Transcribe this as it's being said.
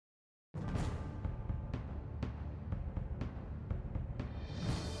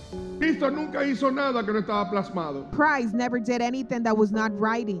Cristo nunca hizo nada que no estaba plasmado. Christ never did anything that was not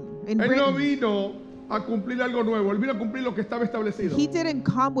writing and Él no written. vino a cumplir algo nuevo. Él vino a cumplir lo que estaba establecido. He didn't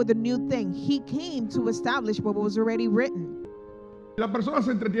come with a new thing. He came to establish what was already written. Las personas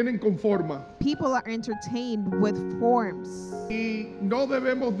se entretienen con forma. People are entertained with forms. Y no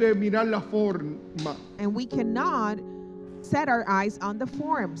debemos de mirar la forma. And we cannot set our eyes on the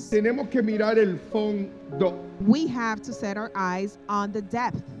forms. Tenemos que mirar el fondo. We have to set our eyes on the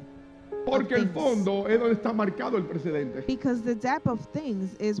depth. Porque el fondo es donde está marcado el precedente. Because the depth of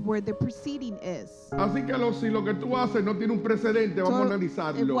things is where the preceding is. Así que si lo que tú haces no tiene un precedente, vamos a If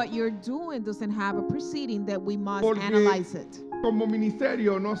analizarlo. what you're doing doesn't have a preceding, that we must Porque analyze it. como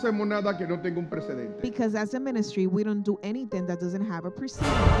ministerio no hacemos nada que no tenga un precedente. Because as a ministry, we don't do anything that doesn't have a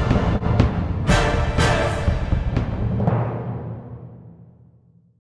preceding.